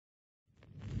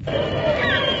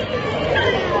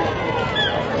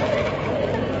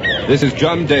This is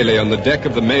John Daly on the deck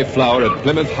of the Mayflower at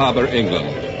Plymouth Harbor, England.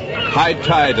 High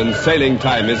tide and sailing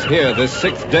time is here this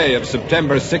 6th day of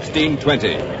September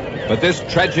 1620. But this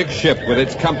tragic ship, with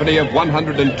its company of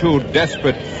 102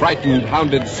 desperate, frightened,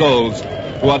 hounded souls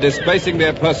who are displacing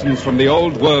their persons from the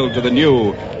old world to the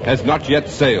new, has not yet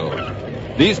sailed.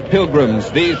 These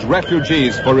pilgrims, these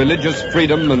refugees for religious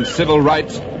freedom and civil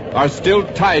rights, are still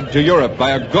tied to Europe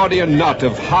by a Gordian knot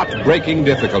of heart-breaking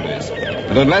difficulties.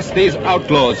 And unless these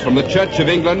outlaws from the Church of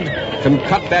England can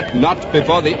cut that knot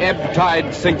before the ebb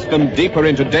tide sinks them deeper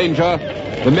into danger,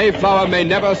 the Mayflower may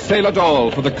never sail at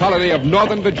all for the colony of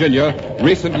Northern Virginia,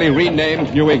 recently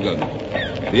renamed New England.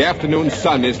 The afternoon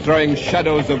sun is throwing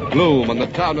shadows of gloom on the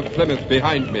town of Plymouth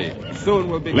behind me. Soon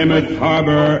will be... Plymouth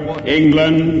Harbor,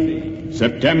 England,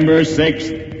 September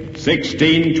 6th,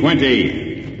 1620.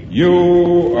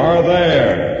 You are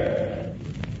there.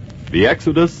 The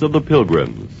exodus of the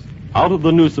pilgrims, out of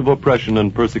the noose of oppression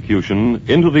and persecution,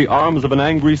 into the arms of an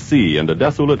angry sea and a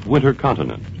desolate winter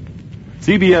continent.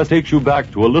 CBS takes you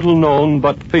back to a little-known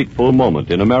but fateful moment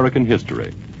in American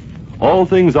history. All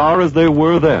things are as they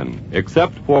were then,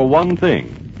 except for one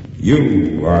thing.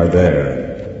 You are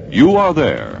there. You Are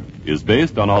There is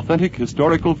based on authentic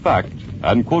historical fact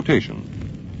and quotation.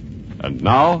 And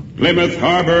now, Plymouth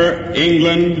Harbor,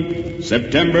 England,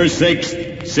 September 6th,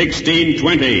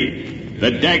 1620.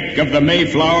 The deck of the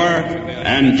Mayflower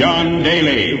and John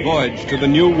Daly. Voyage to the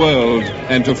New World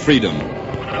and to freedom.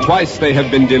 Twice they have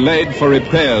been delayed for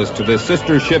repairs to their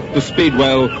sister ship, the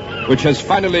Speedwell, which has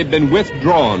finally been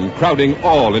withdrawn, crowding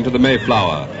all into the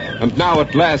Mayflower. And now,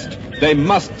 at last, they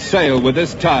must sail with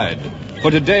this tide.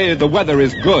 For today, the weather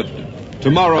is good.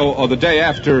 Tomorrow or the day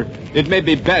after, it may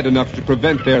be bad enough to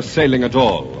prevent their sailing at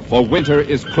all, for winter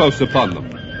is close upon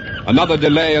them. Another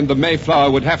delay and the Mayflower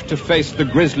would have to face the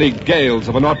grisly gales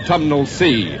of an autumnal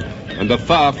sea, and the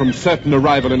far from certain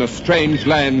arrival in a strange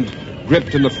land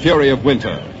gripped in the fury of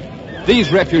winter.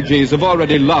 These refugees have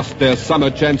already lost their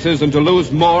summer chances, and to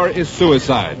lose more is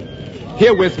suicide.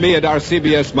 Here with me at our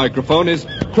CBS microphone is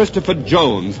Christopher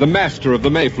Jones, the master of the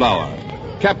Mayflower.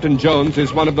 Captain Jones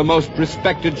is one of the most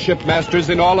respected shipmasters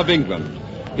in all of England.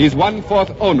 He's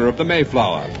 1/4 owner of the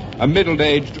Mayflower, a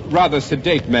middle-aged, rather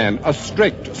sedate man, a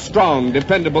strict, strong,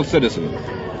 dependable citizen.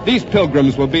 These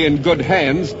pilgrims will be in good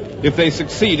hands if they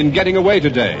succeed in getting away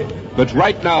today. But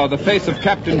right now, the face of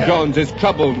Captain Jones is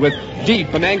troubled with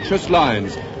deep and anxious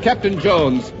lines. Captain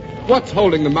Jones, what's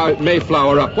holding the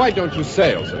Mayflower up? Why don't you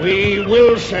sail, sir? We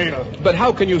will sail. But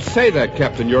how can you say that,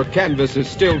 Captain? Your canvas is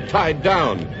still tied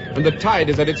down, and the tide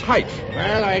is at its height.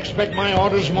 Well, I expect my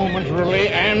orders momentarily,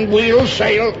 and we'll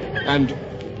sail. And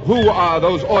who are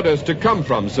those orders to come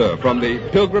from, sir? From the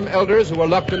pilgrim elders who are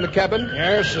locked in the cabin?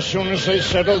 Yes, as soon as they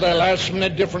settle their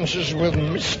last-minute differences with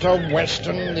Mr.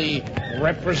 Weston, the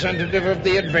representative of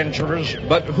the adventurers.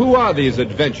 But who are these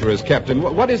adventurers, Captain?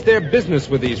 What is their business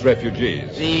with these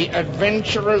refugees? The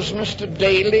adventurers, Mr.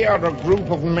 Daly, are a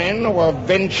group of men who are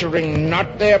venturing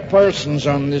not their persons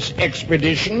on this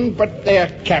expedition, but their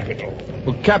capital.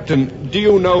 Well, Captain, do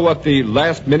you know what the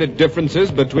last-minute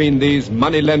differences between these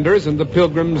moneylenders and the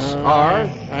pilgrims are?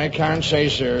 I can't say,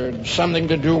 sir. Something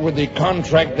to do with the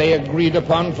contract they agreed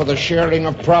upon for the sharing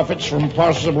of profits from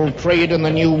possible trade in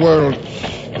the New World.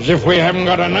 As if we haven't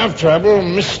got enough trouble,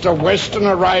 Mr. Weston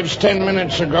arrives 10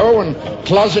 minutes ago and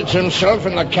closets himself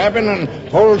in the cabin and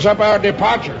holds up our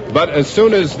departure. But as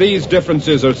soon as these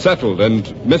differences are settled and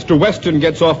Mr. Weston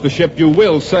gets off the ship, you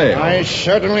will sail. I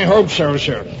certainly hope so,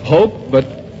 sir. Hope? But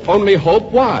only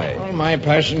hope? Why? Well, my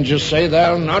passengers say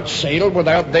they'll not sail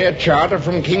without their charter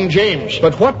from King James.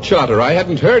 But what charter? I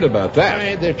hadn't heard about that.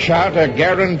 Why, the charter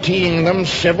guaranteeing them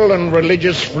civil and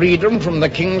religious freedom from the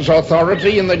King's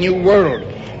authority in the New World.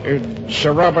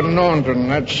 Sir Robert Naunton,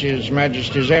 that's His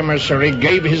Majesty's emissary,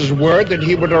 gave his word that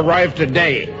he would arrive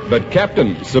today. But,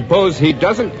 Captain, suppose he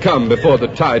doesn't come before the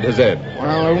tide has ebbed?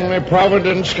 Well, only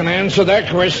Providence can answer that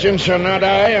question, sir, not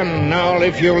I. And now,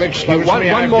 if you'll excuse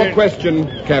me... One more question,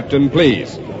 Captain,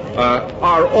 please.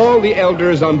 Are all the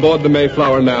elders on board the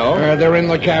Mayflower now? They're in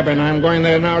the cabin. I'm going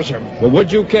there now, sir. Well,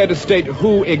 would you care to state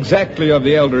who exactly of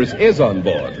the elders is on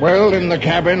board? Well, in the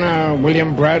cabin are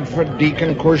William Bradford,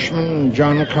 Deacon Cushman,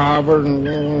 John Carver,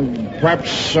 and perhaps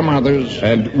some others.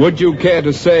 And would you care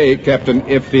to say, Captain,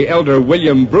 if the elder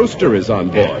William Brewster is on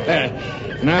board?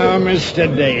 Now,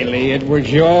 Mr. Daly, it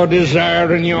was your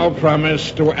desire and your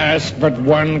promise to ask but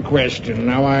one question.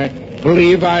 Now, I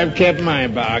believe I've kept my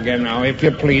bargain. Now, if you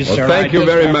please, Well, sir. thank you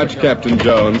very much, Captain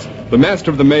Jones. The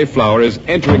master of the Mayflower is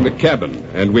entering the cabin,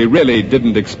 and we really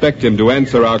didn't expect him to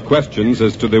answer our questions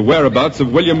as to the whereabouts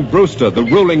of William Brewster, the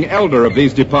ruling elder of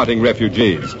these departing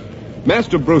refugees.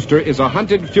 Master Brewster is a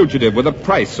hunted fugitive with a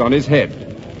price on his head.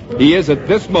 He is at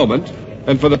this moment,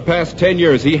 and for the past 10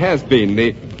 years he has been,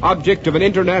 the object of an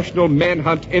international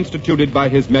manhunt instituted by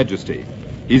His Majesty.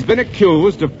 He's been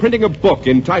accused of printing a book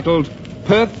entitled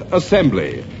Perth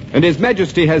Assembly, and His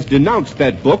Majesty has denounced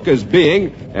that book as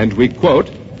being, and we quote,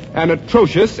 an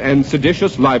atrocious and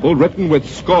seditious libel written with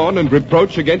scorn and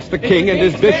reproach against the king and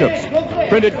his bishops.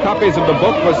 Printed copies of the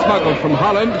book were smuggled from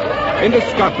Holland into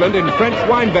Scotland in French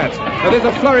wine vats. Now, there's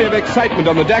a flurry of excitement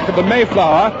on the deck of the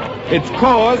Mayflower. It's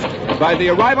caused by the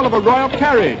arrival of a royal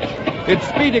carriage. It's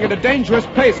speeding at a dangerous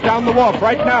pace down the wharf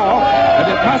right now,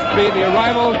 and it must be the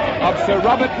arrival of Sir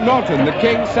Robert Norton, the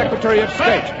King's Secretary of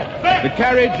State. The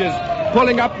carriage is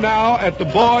pulling up now at the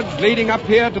boards leading up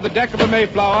here to the deck of the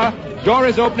Mayflower. Door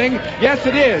is opening. Yes,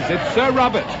 it is. It's Sir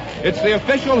Robert. It's the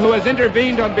official who has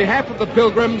intervened on behalf of the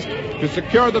Pilgrims to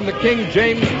secure them the King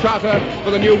James Charter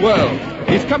for the New World.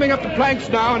 He's coming up the planks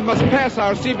now and must pass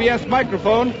our CBS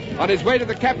microphone on his way to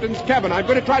the captain's cabin. I'm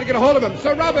going to try to get a hold of him.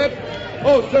 Sir Robert!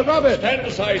 Oh, Sir Robert! Stand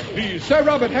aside, please. Sir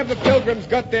Robert, have the Pilgrims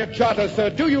got their charter,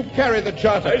 sir? Do you carry the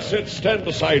charter? I said stand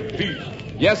aside, please.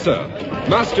 Yes, sir.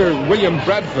 Master William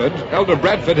Bradford, Elder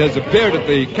Bradford, has appeared at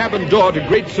the cabin door to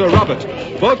greet Sir Robert.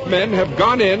 Both men have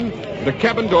gone in. The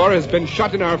cabin door has been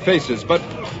shut in our faces, but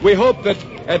we hope that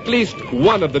at least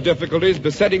one of the difficulties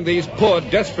besetting these poor,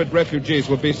 desperate refugees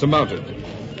will be surmounted.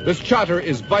 This charter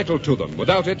is vital to them.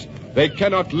 Without it, they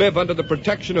cannot live under the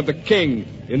protection of the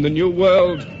king in the New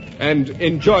World and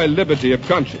enjoy liberty of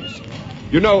conscience.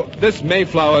 You know, this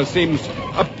Mayflower seems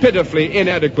a pitifully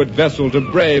inadequate vessel to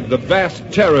brave the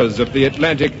vast terrors of the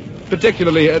Atlantic,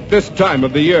 particularly at this time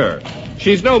of the year.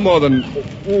 She's no more than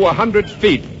 100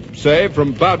 feet, say,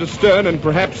 from bow to stern, and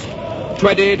perhaps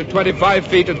 20 to 25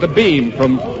 feet at the beam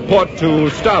from port to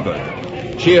starboard.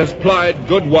 She has plied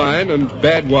good wine and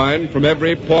bad wine from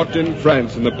every port in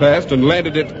France in the past and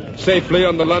landed it safely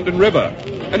on the London River.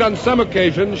 And on some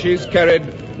occasions she's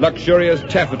carried luxurious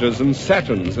taffetas and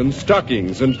satins and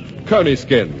stockings and coney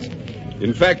skins.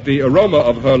 In fact, the aroma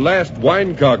of her last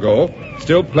wine cargo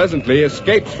still pleasantly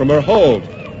escapes from her hold.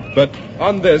 But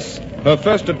on this, her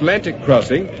first Atlantic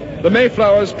crossing, the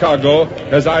Mayflower's cargo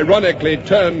has ironically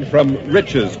turned from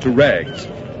riches to rags.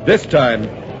 This time,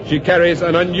 she carries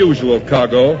an unusual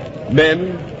cargo: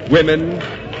 men, women,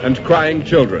 and crying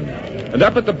children. And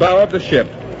up at the bow of the ship,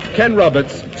 Ken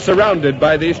Roberts, surrounded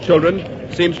by these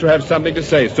children, seems to have something to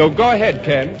say. So go ahead,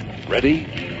 Ken. Ready?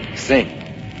 Sing.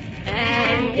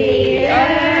 And the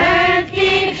earth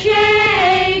did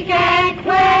shake and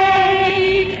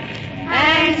quake,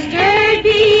 and stirred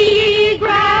the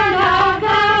ground of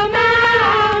the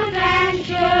mountain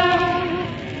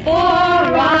shook.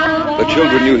 For The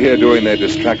children you hear doing their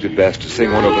distracted best to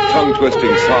sing one of the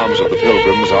tongue-twisting psalms of the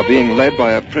Pilgrims are being led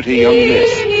by a pretty young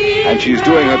miss, and she's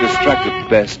doing her distracted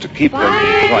best to keep them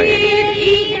from crying.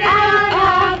 Eat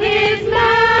out of his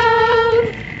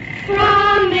mouth,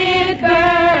 from it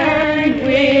burned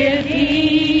with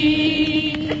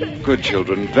heat. Good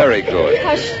children, very good.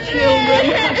 Hush,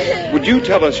 children, hush. Would you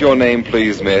tell us your name,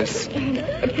 please, miss?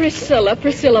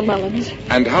 Priscilla Mullins.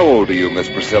 And how old are you, Miss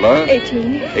Priscilla?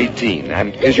 18. 18.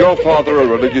 And is your father a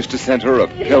religious dissenter, a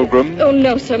pilgrim? Oh,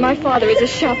 no, sir. My father is a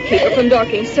shopkeeper from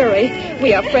Dorking, Surrey.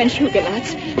 We are French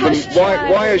Huguenots. Hush,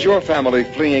 Then why is your family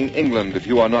fleeing England if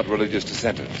you are not religious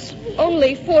dissenters?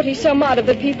 Only 40-some-odd of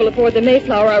the people aboard the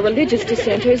Mayflower are religious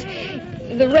dissenters.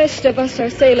 The rest of us are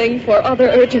sailing for other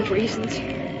urgent reasons.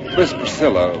 Miss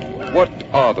Priscilla, what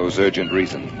are those urgent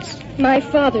reasons? My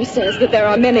father says that there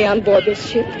are many on board this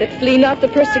ship that flee not the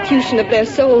persecution of their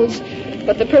souls,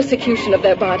 but the persecution of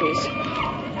their bodies.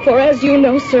 For as you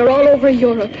know, sir, all over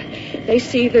Europe, they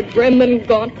see the grim and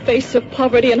gaunt face of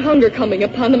poverty and hunger coming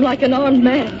upon them like an armed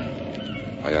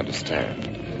man. I understand.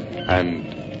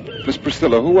 And, Miss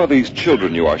Priscilla, who are these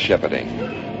children you are shepherding?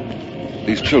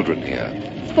 These children here?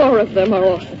 4 of them are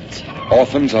orphans.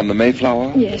 Orphans on the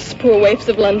Mayflower? Yes, poor waifs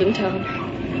of London town.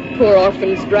 Poor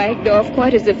orphans dragged off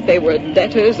quite as if they were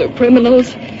debtors or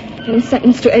criminals and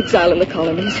sentenced to exile in the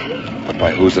colonies. But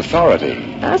by whose authority?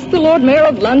 Ask the Lord Mayor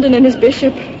of London and his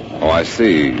bishop. Oh, I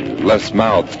see. Less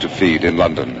mouths to feed in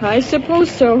London. I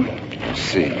suppose so. I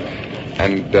see.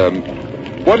 And,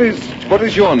 what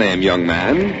is your name, young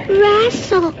man?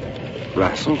 Wrestle.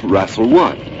 Wrestle? Wrestle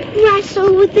what?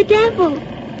 Wrestle with the devil.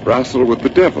 Wrestle with the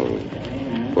devil.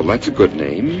 Well, that's a good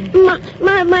name.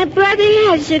 My brother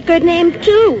has a good name,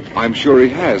 too. I'm sure he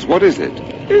has. What is it?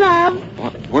 Love.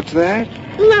 What's that?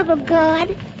 Love of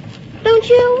God. Don't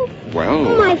you?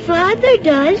 Well... My father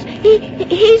does.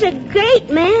 He's a great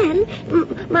man.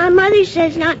 My mother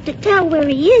says not to tell where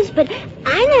he is, but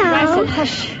I know. Russell,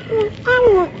 hush.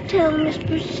 I won't tell, Miss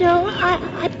Priscilla.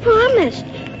 I promised.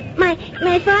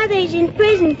 My father's in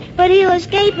prison, but he'll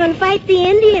escape and fight the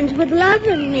Indians with Love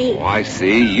and me. Oh, I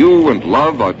see. You and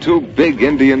Love are two big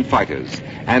Indian fighters.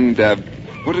 And,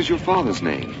 what is your father's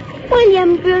name?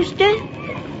 William Brewster.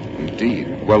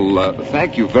 Indeed. Well,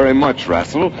 thank you very much,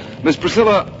 Russell. Miss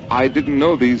Priscilla, I didn't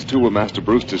know these two were Master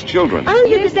Brewster's children. Oh,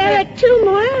 yes, there are two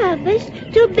more of us.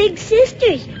 Two big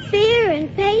sisters, Fear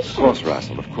and Patience. Of course,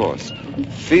 Russell, of course.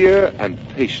 Fear and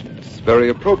Patience. Very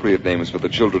appropriate names for the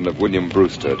children of William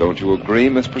Brewster. Don't you agree,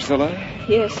 Miss Priscilla?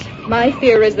 Yes, my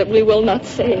fear is that we will not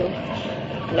sail.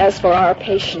 And as for our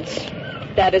patience,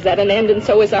 that is at an end, and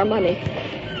so is our money.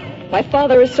 My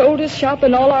father has sold his shop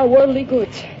and all our worldly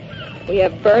goods. We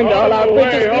have burned all our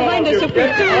bridges behind us.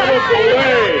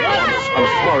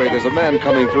 I'm sorry, there's a man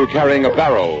coming through carrying a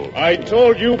barrel. I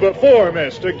told you before,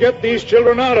 miss, to get these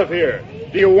children out of here.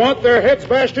 Do you want their heads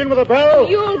bashed in with a barrel?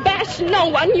 You'll bash no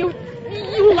one, you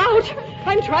lout.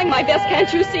 I'm trying my best,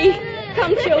 can't you see?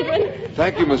 Come, children.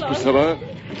 Thank you, Miss Priscilla.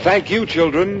 Thank you,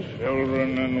 children.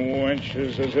 Children and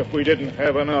wenches, as if we didn't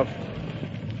have enough.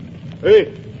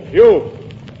 Hey, you.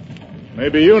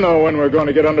 Maybe you know when we're going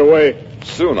to get underway.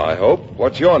 Soon, I hope.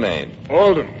 What's your name?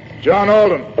 Alden. John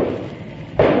Alden.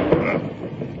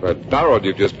 That barrel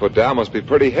you just put down must be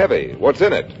pretty heavy. What's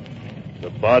in it? The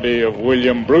body of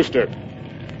William Brewster.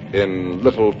 In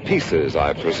little pieces,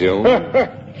 I presume.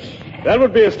 That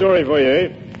would be a story for you,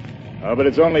 eh? But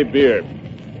it's only beer.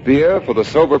 Beer for the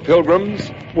sober pilgrims?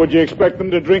 Would you expect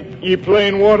them to drink ye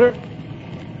plain water?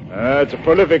 It's a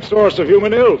prolific source of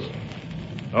human ills.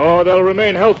 Oh, they'll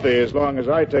remain healthy as long as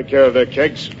I take care of their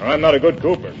kegs. I'm not a good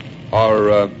cooper.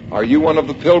 Are you one of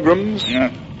the pilgrims?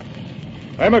 Yeah.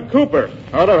 I'm a cooper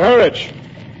out of Harwich.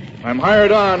 I'm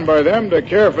hired on by them to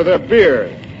care for their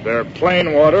beer, their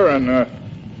plain water, and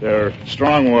their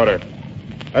strong water.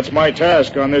 That's my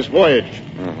task on this voyage.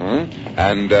 Mm-hmm.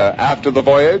 And after the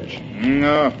voyage?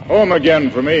 Home again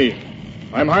for me.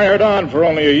 I'm hired on for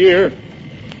only a year.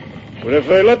 But if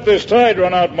they let this tide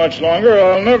run out much longer,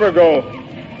 I'll never go.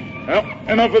 Well,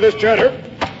 enough of this chatter.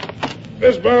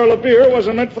 This barrel of beer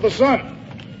wasn't meant for the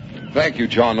sun. Thank you,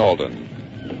 John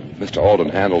Alden. Mr. Alden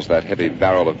handles that heavy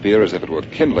barrel of beer as if it were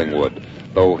kindling wood.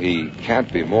 Though he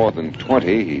can't be more than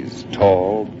 20, he's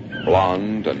tall,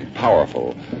 blond, and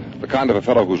powerful. The kind of a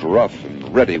fellow who's rough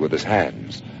and ready with his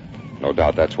hands. No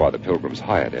doubt that's why the pilgrims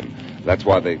hired him. That's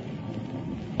why they...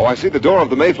 Oh, I see the door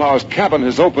of the Mayflower's cabin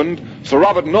has opened. Sir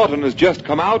Robert Norton has just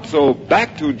come out, so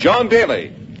back to John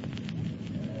Daly.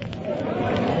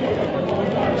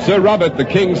 Sir Robert, the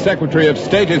King's Secretary of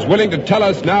State, is willing to tell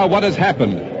us now what has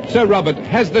happened. Sir Robert,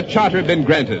 has the charter been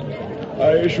granted?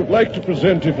 I should like to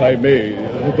present, if I may,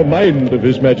 the mind of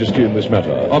His Majesty in this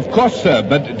matter. Of course, sir,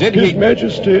 but did His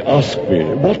Majesty asked me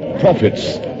what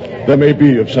profits there may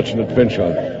be of such an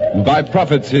adventure. By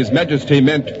profits, His Majesty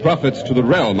meant profits to the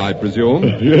realm, I presume.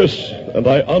 Yes, and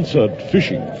I answered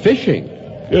fishing. Fishing?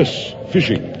 Yes,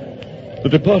 fishing. The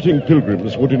departing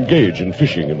pilgrims would engage in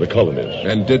fishing in the colonies.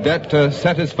 And did that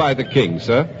satisfy the king,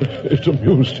 sir? It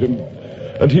amused him.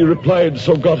 And he replied,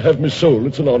 so God have me soul,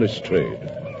 it's an honest trade.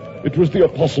 It was the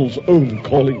apostle's own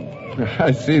calling.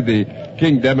 I see the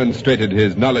king demonstrated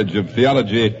his knowledge of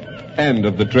theology and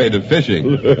of the trade of fishing.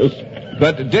 Yes.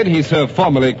 But did he, sir,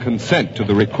 formally consent to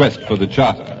the request for the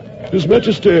charter? His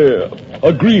Majesty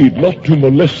agreed not to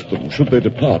molest them should they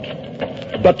depart.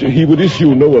 But he would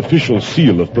issue no official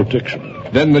seal of protection.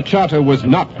 Then the charter was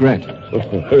not granted.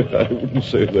 I wouldn't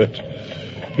say that.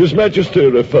 His Majesty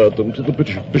referred them to the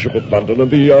Bishop of London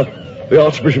and the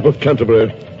Archbishop of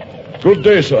Canterbury. Good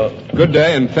day, sir. Good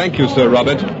day, and thank you, Sir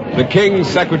Robert. The King's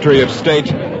Secretary of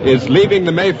State is leaving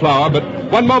the Mayflower,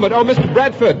 but one moment. Oh, Mr.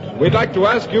 Bradford, we'd like to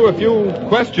ask you a few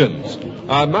questions.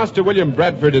 Master William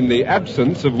Bradford, in the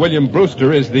absence of William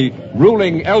Brewster, is the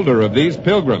ruling elder of these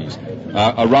pilgrims.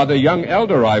 A rather young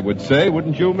elder, I would say,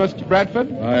 wouldn't you, Mr.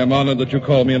 Bradford? I am honored that you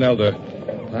call me an elder.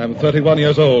 I am 31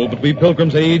 years old, but we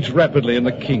pilgrims age rapidly in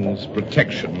the king's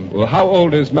protection. Well, how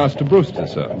old is Master Brewster,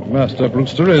 sir? Master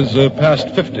Brewster is past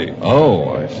 50. Oh,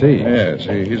 I see. Yes,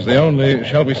 he's the only,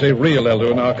 shall we say, real elder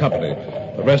in our company.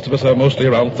 The rest of us are mostly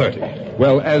around 30.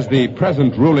 Well, as the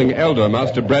present ruling elder,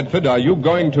 Master Bradford, are you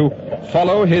going to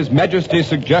follow His Majesty's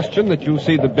suggestion that you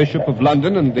see the Bishop of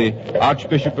London and the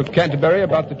Archbishop of Canterbury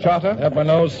about the charter? Have my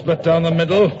nose split down the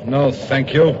middle? No,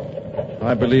 thank you.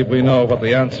 I believe we know what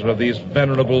the answer of these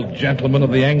venerable gentlemen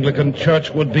of the Anglican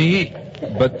Church would be.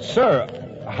 But, sir,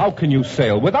 how can you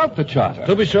sail without the charter?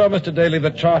 To be sure, Mr. Daly,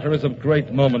 the charter is of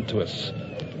great moment to us.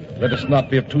 Let us not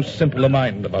be of too simple a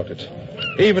mind about it.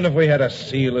 Even if we had a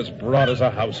seal as broad as a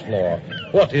house floor,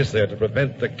 what is there to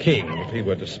prevent the king, if he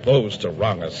were disposed to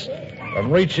wrong us,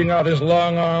 from reaching out his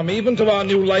long arm even to our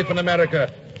new life in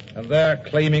America, and there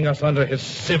claiming us under his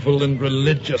civil and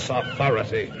religious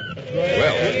authority?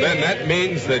 Well, then that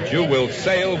means that you will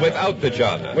sail without the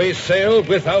charter. We sail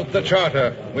without the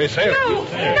charter. We sail. No,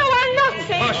 I'll not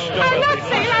sail. I'll not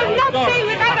sail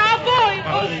without our boy.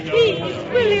 Oh, please,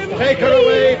 William. Take her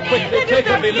away quickly. Take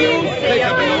her below. Take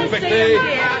her below quickly.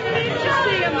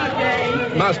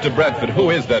 Master Bradford, who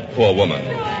is that poor woman?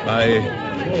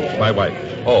 My wife.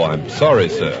 Oh, I'm sorry,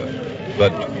 sir.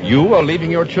 But you are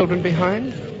leaving your children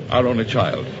behind? Our only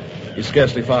child. He's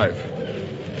scarcely 5.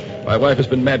 My wife has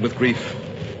been mad with grief.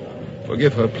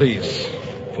 Forgive her, please,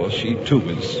 for she, too,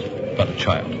 is but a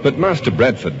child. But, Master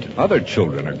Bradford, other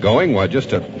children are going. Why,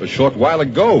 just a short while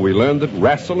ago, we learned that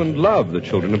Rassel and Love, the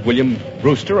children of William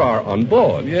Brewster, are on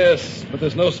board. Yes, but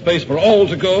there's no space for all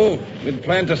to go. We'd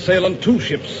planned to sail on 2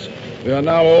 ships. We are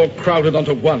now all crowded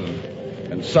onto one.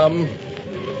 And some,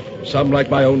 like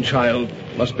my own child,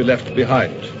 must be left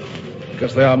behind,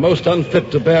 because they are most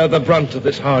unfit to bear the brunt of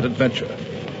this hard adventure.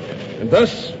 And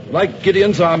thus, like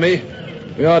Gideon's army,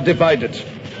 we are divided,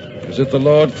 as if the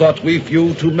Lord thought we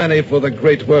few too many for the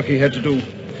great work he had to do.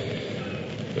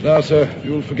 But now, sir,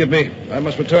 you'll forgive me. I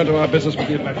must return to our business with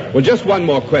the adventure. Well, just one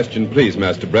more question, please,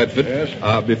 Master Bradford.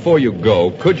 Yes? Before you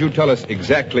go, could you tell us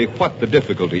exactly what the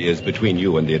difficulty is between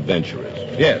you and the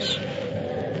adventurers? Yes.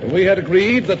 We had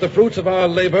agreed that the fruits of our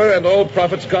labor and all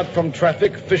profits got from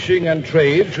traffic, fishing, and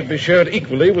trade should be shared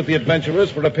equally with the adventurers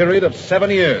for a period of 7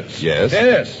 years. Yes?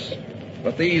 Yes.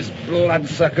 But these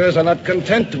bloodsuckers are not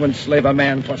content to enslave a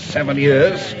man for 7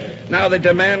 years. Now they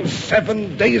demand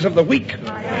 7 days of the week.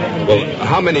 Well,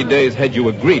 how many days had you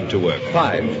agreed to work?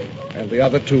 5. And the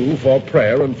other 2 for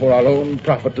prayer and for our own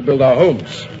profit to build our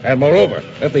homes. And moreover,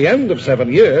 at the end of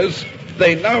 7 years,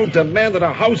 they now demand that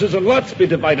our houses and lots be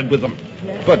divided with them.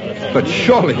 But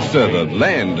surely, sir, the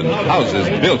land and houses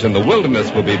built in the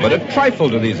wilderness will be but a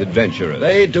trifle to these adventurers.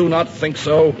 They do not think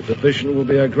so. The division will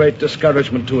be a great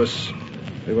discouragement to us.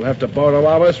 We will have to borrow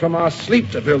hours from our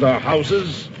sleep to build our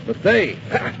houses. But they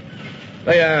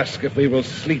ask if we will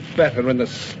sleep better in the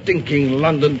stinking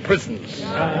London prisons.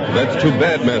 That's too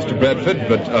bad, Master Bradford,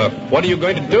 but what are you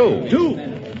going to do? Do?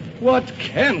 What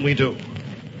can we do?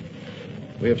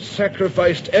 We have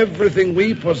sacrificed everything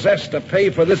we possess to pay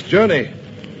for this journey.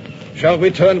 Shall we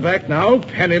turn back now,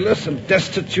 penniless and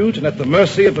destitute, and at the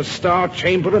mercy of the Star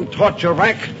Chamber and torture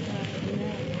rack?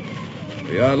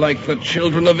 We are like the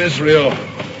children of Israel,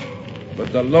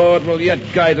 but the Lord will yet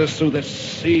guide us through this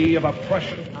sea of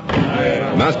oppression.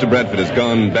 Master Bradford has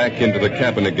gone back into the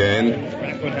cabin again,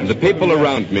 and the people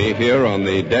around me here on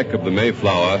the deck of the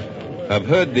Mayflower have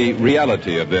heard the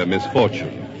reality of their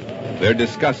misfortune. They're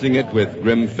discussing it with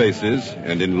grim faces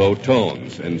and in low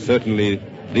tones, and certainly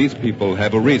these people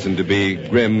have a reason to be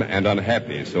grim and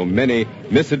unhappy. So many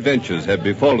misadventures have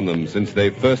befallen them since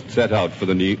they first set out for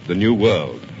the new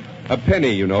world. A penny,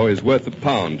 you know, is worth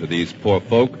 £1 to these poor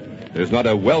folk. There's not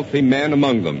a wealthy man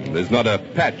among them. There's not a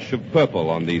patch of purple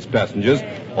on these passengers,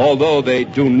 although they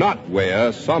do not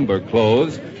wear somber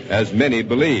clothes, as many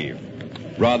believe.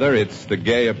 Rather, it's the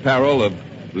gay apparel of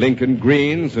Lincoln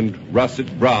greens and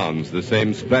russet browns, the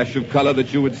same splash of color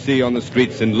that you would see on the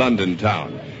streets in London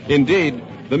town. Indeed,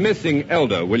 the missing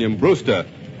elder, William Brewster,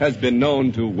 has been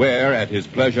known to wear at his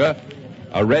pleasure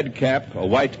a red cap, a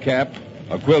white cap,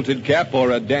 a quilted cap,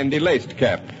 or a dandy-laced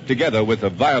cap, together with a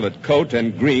violet coat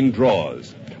and green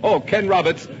drawers. Oh, Ken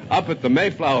Roberts, up at the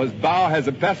Mayflower's bow, has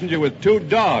a passenger with 2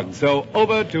 dogs, so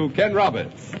over to Ken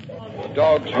Roberts. The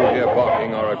dogs you hear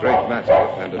barking are a great mastiff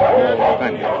and a small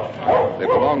spaniel. They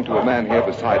belong to a man here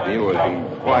beside me who has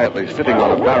been quietly sitting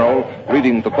on a barrel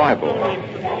reading the Bible.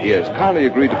 He has kindly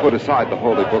agreed to put aside the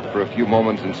holy book for a few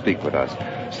moments and speak with us.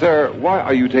 Sir, why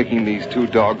are you taking these 2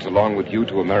 dogs along with you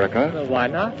to America? Well, why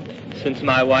not? Since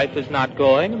my wife is not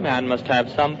going, a man must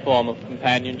have some form of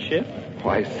companionship. Oh,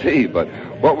 I see, but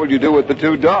what will you do with the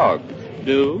 2 dogs?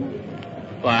 Do?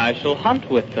 Why, I shall hunt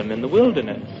with them in the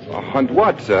wilderness. Hunt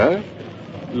what, sir?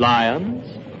 Lions.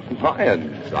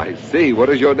 Lions? I see. What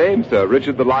is your name, sir?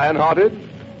 Richard the Lion-Hearted?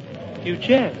 You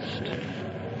jest.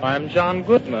 I am John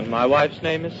Goodman. My wife's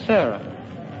name is Sarah.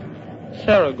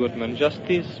 Sarah Goodman, just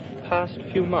these past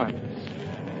few months.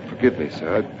 Forgive me,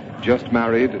 sir. Just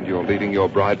married and you're leaving your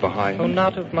bride behind? Oh,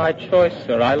 not of my choice,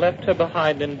 sir. I left her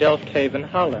behind in Delft Haven,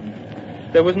 Holland.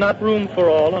 There was not room for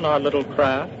all on our little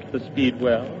craft. the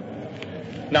Speedwell.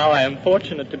 Now I am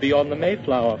fortunate to be on the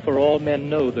Mayflower, for all men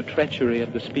know the treachery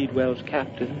of the Speedwell's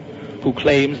captain, who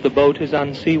claims the boat is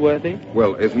unseaworthy.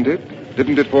 Well, isn't it?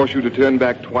 Didn't it force you to turn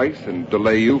back twice and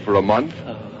delay you for a month?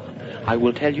 I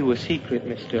will tell you a secret,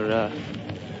 Mr.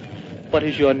 What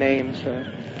is your name, sir?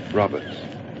 Roberts.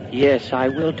 Yes, I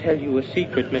will tell you a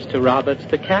secret, Mr. Roberts.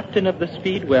 The captain of the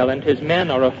Speedwell and his men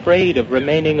are afraid of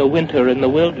remaining a winter in the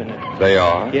wilderness. They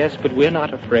are? Yes, but we're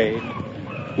not afraid.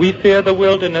 We fear the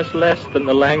wilderness less than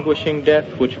the languishing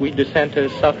death which we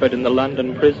dissenters suffered in the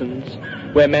London prisons,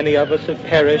 where many of us have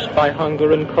perished by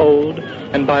hunger and cold,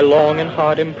 and by long and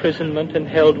hard imprisonment, and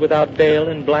held without bail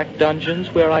in black dungeons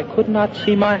where I could not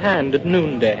see my hand at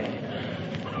noonday.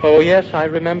 Oh, yes, I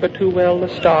remember too well the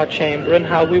Star Chamber and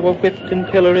how we were whipped and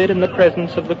pilloried in the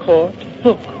presence of the court.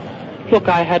 Look,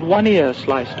 I had one ear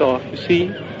sliced off, you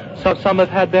see. So some have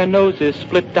had their noses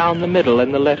split down the middle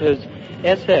and the letters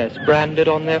SS branded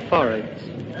on their foreheads.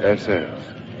 SS?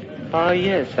 Ah,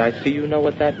 yes, I see you know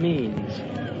what that means.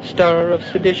 Stirrer of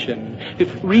sedition.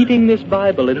 If reading this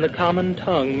Bible in the common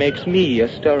tongue makes me a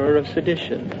stirrer of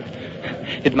sedition,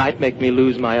 it might make me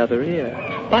lose my other ear.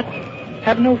 But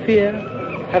have no fear.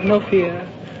 Have no fear.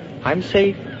 I'm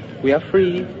safe. We are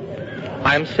free.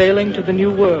 I am sailing to the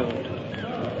new world.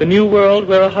 The new world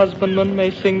where a husbandman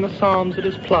may sing the psalms at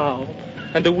his plow,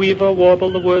 and a weaver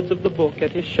warble the words of the book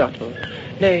at his shuttle.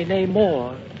 Nay,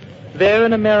 more. There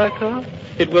in America,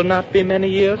 it will not be many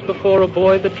years before a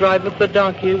boy that driveth the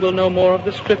donkey will know more of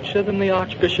the Scripture than the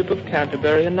Archbishop of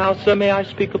Canterbury. And now, sir, may I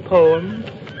speak a poem?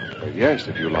 Yes,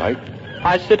 if you like.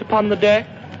 I sit upon the deck.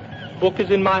 Book is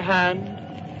in my hand.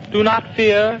 Do not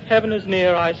fear. Heaven is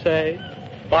near, I say,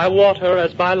 by water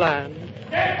as by land.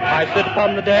 I sit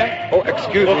upon the deck. Oh,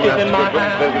 excuse me, Book is in my Mr.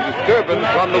 hand. There's a disturbance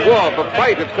on the wharf, a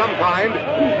fight of some kind.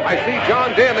 I see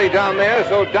John Daly down there,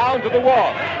 so down to the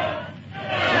wharf.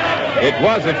 It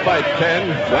was at Fight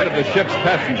 10. One of the ship's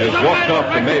passengers walked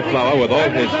off the Mayflower with all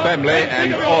his family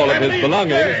and all of his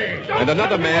belongings, and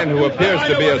another man who appears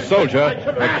to be a soldier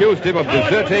accused him of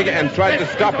deserting and tried to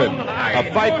stop him.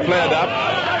 A fight flared up,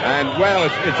 and, well,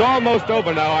 it's almost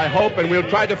over now, I hope, and we'll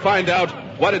try to find out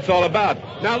what it's all about.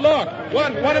 Now, look,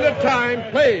 one at a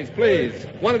time, please,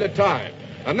 one at a time.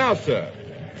 And now, sir,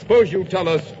 suppose you tell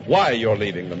us why you're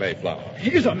leaving the Mayflower.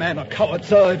 He's a man a coward,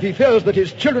 sir, if he fears that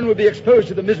his children will be exposed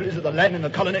to the miseries of the land and the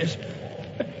colonies.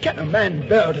 But can a man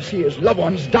bear to see his loved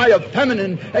ones die of famine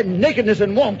and nakedness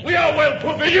and want? We are well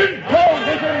provisioned.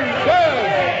 Sir,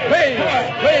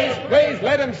 please,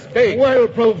 let him speak. Well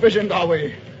provisioned are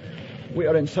we. We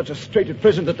are in such a strait at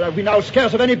present that we now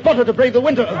scarce have any butter to brave the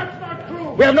winter.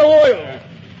 We have no oil,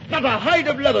 not a hide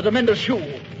of leather to mend a shoe.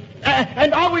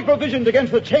 And are we provisioned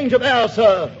against the change of air,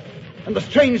 sir, and the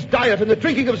strange diet and the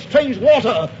drinking of strange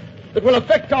water that will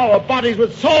affect our bodies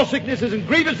with sore sicknesses and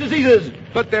grievous diseases?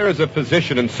 But there is a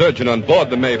physician and surgeon on board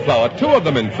the Mayflower, two of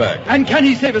them, in fact. And can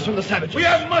he save us from the savages? We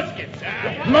have muskets.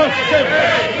 Muskets?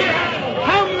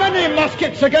 How many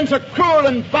muskets against a cruel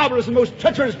and barbarous and most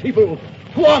treacherous people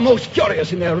who are most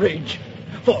furious in their rage?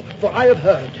 For I have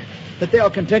heard that they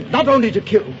are content not only to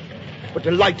kill, but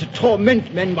delight to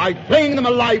torment men by flaying them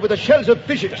alive with the shells of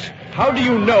fishes. How do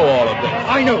you know all of this?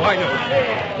 I know.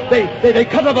 They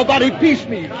cut up a body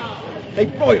piecemeal. They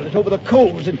broil it over the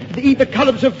coals and they eat the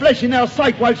collops of flesh in their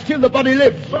sight while still the body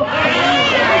lives.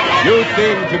 You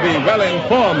seem to be well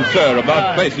informed, sir,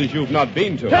 about places you've not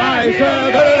been to. Aye,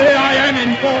 sir, verily I am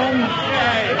informed.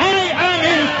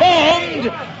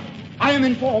 I am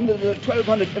informed that the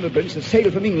 1,200 immigrants that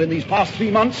sailed from England these past 3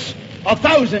 months,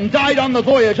 1,000 died on the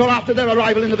voyage or after their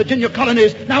arrival in the Virginia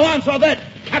colonies. Now answer that,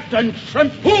 Captain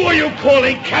Shrimp. Who are you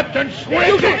calling Captain Shrimp?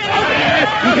 You take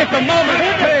a moment,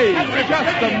 please.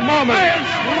 Just a moment.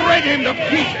 I'll shred him to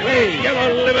pieces. Please. You're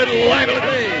a living libel.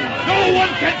 No one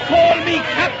can call me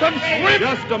Captain Shrimp.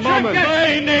 Just a moment.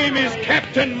 My name is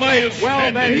Captain Miles Standish.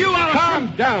 Well, then, you are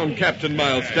calm down, Captain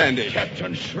Miles Standish.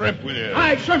 Captain Shrimp with you.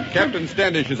 Aye, Shrimp. Captain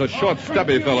Standish is a short,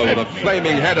 stubby fellow with a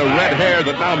flaming head of red hair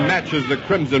that now matches the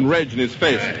crimson rage in his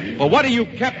face. Well, what are you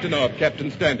captain of,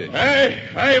 Captain Standish?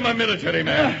 I am a military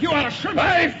man. You are a shrimp.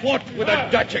 I fought with the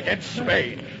Dutch against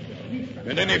Spain.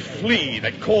 And any flea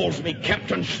that calls me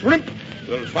Captain Shrimp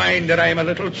will find that I am a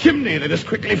little chimney that is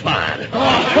quickly fired.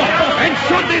 And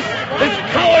should this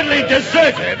cowardly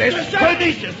deserter, this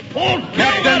pernicious Paul...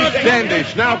 Captain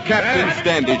Standish, now, Captain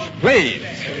Standish, please.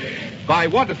 By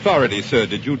what authority, sir,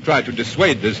 did you try to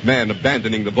dissuade this man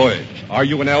abandoning the voyage? Are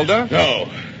you an elder? No.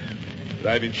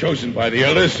 But I've been chosen by the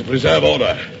elders to preserve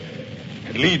order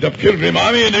and lead the pilgrim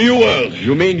army in the New World.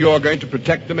 You mean you're going to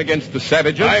protect them against the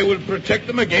savages? I will protect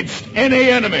them against any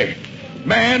enemy.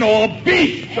 man or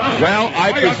beast. Well,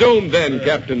 I presume then,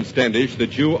 Captain Standish,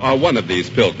 that you are one of these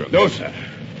pilgrims. No, sir.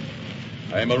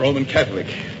 I am a Roman Catholic.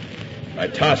 My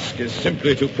task is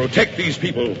simply to protect these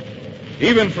people,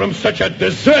 even from such a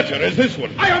deserter as this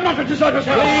one. I am not a deserter,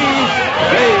 sir.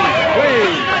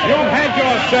 Please. You've had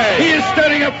your say. He is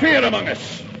stirring up fear among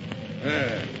us.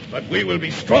 But we will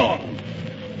be strong,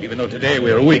 even though today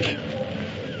we are weak.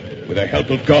 With the help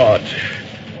of God,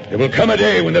 there will come a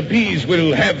day when the bees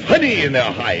will have honey in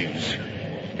their hives.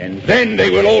 And then they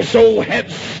will also have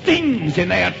stings in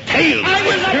their tails.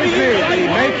 Excuse me,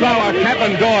 the Mayflower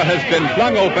cabin door has been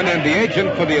flung open, and the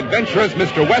agent for the adventurers,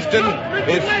 Mr. Weston,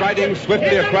 is striding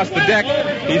swiftly across the deck.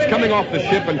 He's coming off the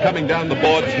ship and coming down the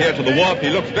boards here to the wharf. He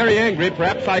looks very angry.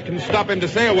 Perhaps I can stop him to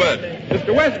say a word.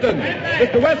 Mr. Weston!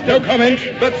 No comment.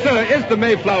 But, sir, is the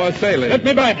Mayflower sailing? Let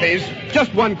me by, please.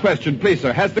 Just one question, please,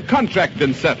 sir. Has the contract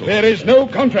been settled? There is no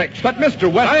contract. But,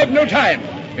 Mr. Weston... I have no time.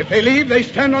 If they leave, they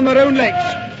stand on their own legs.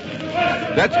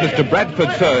 That's Mr. Bradford,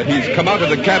 sir. He's come out of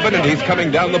the cabin and he's coming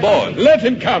down the board. Let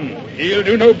him come. He'll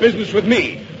do no business with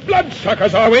me.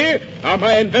 Bloodsuckers, are we? Are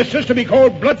my investors to be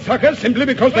called bloodsuckers simply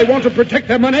because they want to protect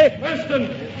their money? Weston,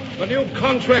 the new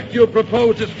contract you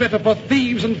propose is better for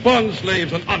thieves and bond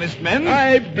slaves than honest men.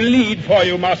 I bleed for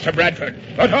you, Master Bradford,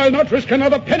 but I'll not risk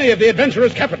another penny of the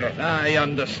adventurer's capital. I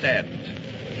understand.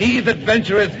 He that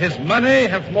ventureth his money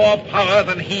hath more power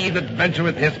than he that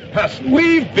ventureth his person.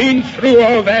 We've been through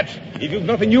all that. If you've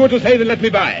nothing newer to say, then let me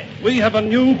by. We have a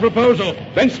new proposal.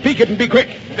 Then speak it and be quick.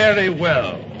 Very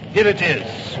well. Here it is.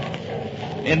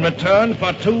 In return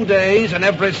for 2 days and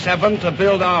every 7 to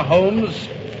build our homes,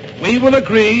 we will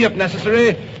agree, if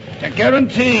necessary, to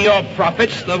guarantee your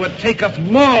profits, though it take us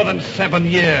more than 7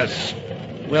 years.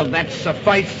 Will that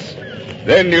suffice?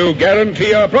 Then you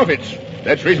guarantee our profits.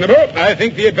 That's reasonable. I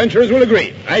think the adventurers will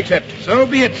agree. I accept. So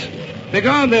be it.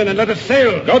 Begone then and let us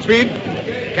sail. Godspeed.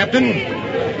 Captain,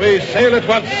 we sail at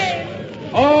once.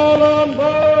 All on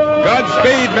board!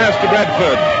 Godspeed, Master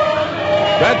Bradford.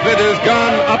 Bradford has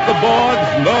gone up the boards,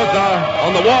 and those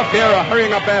on the wharf here are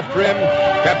hurrying up after him.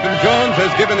 Captain Jones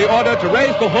has given the order to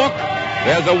raise the hook.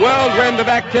 There's a whirlwind of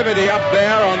activity up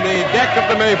there on the deck of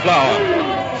the Mayflower.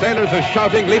 Sailors are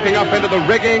shouting, leaping up into the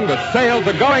rigging. The sails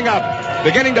are going up,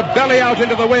 beginning to belly out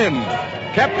into the wind.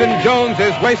 Captain Jones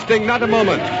is wasting not a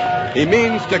moment. He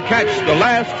means to catch the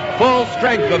last full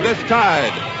strength of this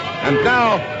tide. And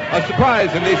now, a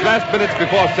surprise in these last minutes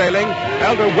before sailing.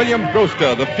 Elder William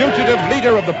Brewster, the fugitive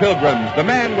leader of the Pilgrims, the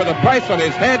man with a price on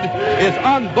his head, is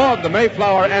on board the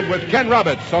Mayflower and with Ken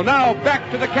Roberts. So now, back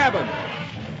to the cabin.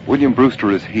 William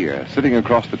Brewster is here, sitting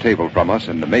across the table from us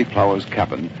in the Mayflower's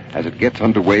cabin as it gets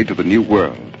underway to the new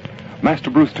world.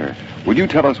 Master Brewster, will you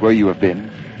tell us where you have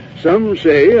been? Some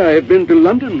say I have been to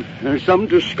London, some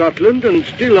to Scotland, and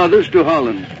still others to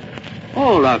Holland.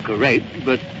 All are correct,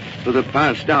 but for the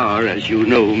past hour, as you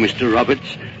know, Mr.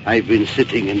 Roberts, I've been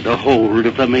sitting in the hold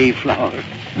of the Mayflower.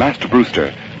 Master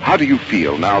Brewster, how do you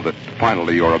feel now that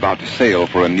finally you're about to sail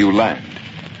for a new land?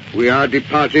 We are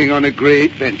departing on a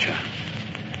great venture.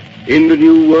 In the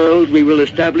new world, we will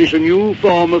establish a new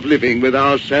form of living with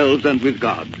ourselves and with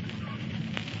God.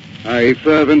 I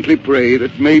fervently pray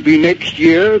that maybe next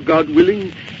year, God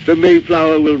willing, the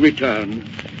Mayflower will return,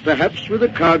 perhaps with a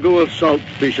cargo of salt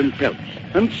fish and pelts,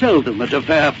 and sell them at a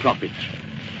fair profit.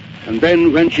 And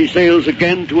then when she sails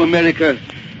again to America,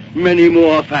 many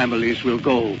more families will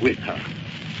go with her.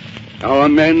 Our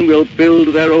men will build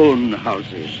their own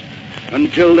houses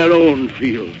and till their own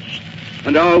fields.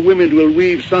 And our women will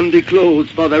weave Sunday clothes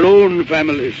for their own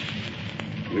families.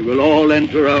 We will all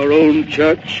enter our own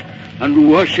church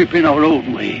and worship in our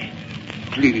own way.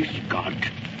 Please, God.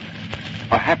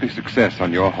 A happy success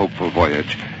on your hopeful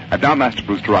voyage. And now, Master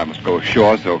Brewster, I must go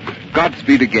ashore, so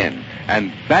Godspeed again.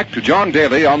 And back to John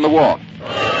Daly on the wharf.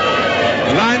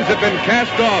 The lines have been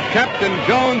cast off. Captain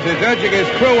Jones is urging his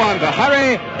crew on to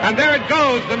hurry, and there it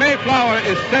goes. The Mayflower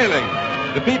is sailing.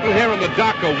 The people here on the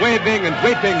dock are waving and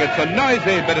weeping. It's a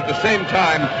noisy, but at the same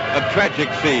time, a tragic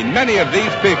scene. Many of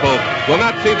these people will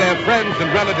not see their friends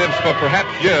and relatives for perhaps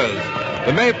years.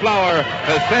 The Mayflower,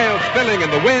 her sails filling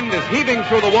and the wind is heaving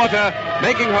through the water,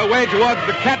 making her way towards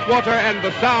the Catwater and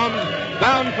the Sound,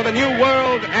 bound for the New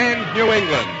World and New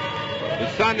England. The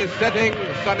sun is setting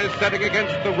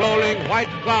against the rolling white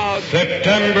clouds.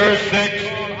 September 6th,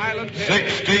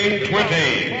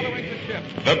 1620.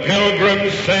 The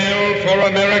Pilgrims sailed for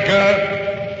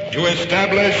America to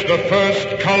establish the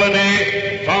first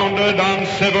colony founded on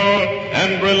civil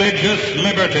and religious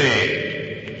liberty.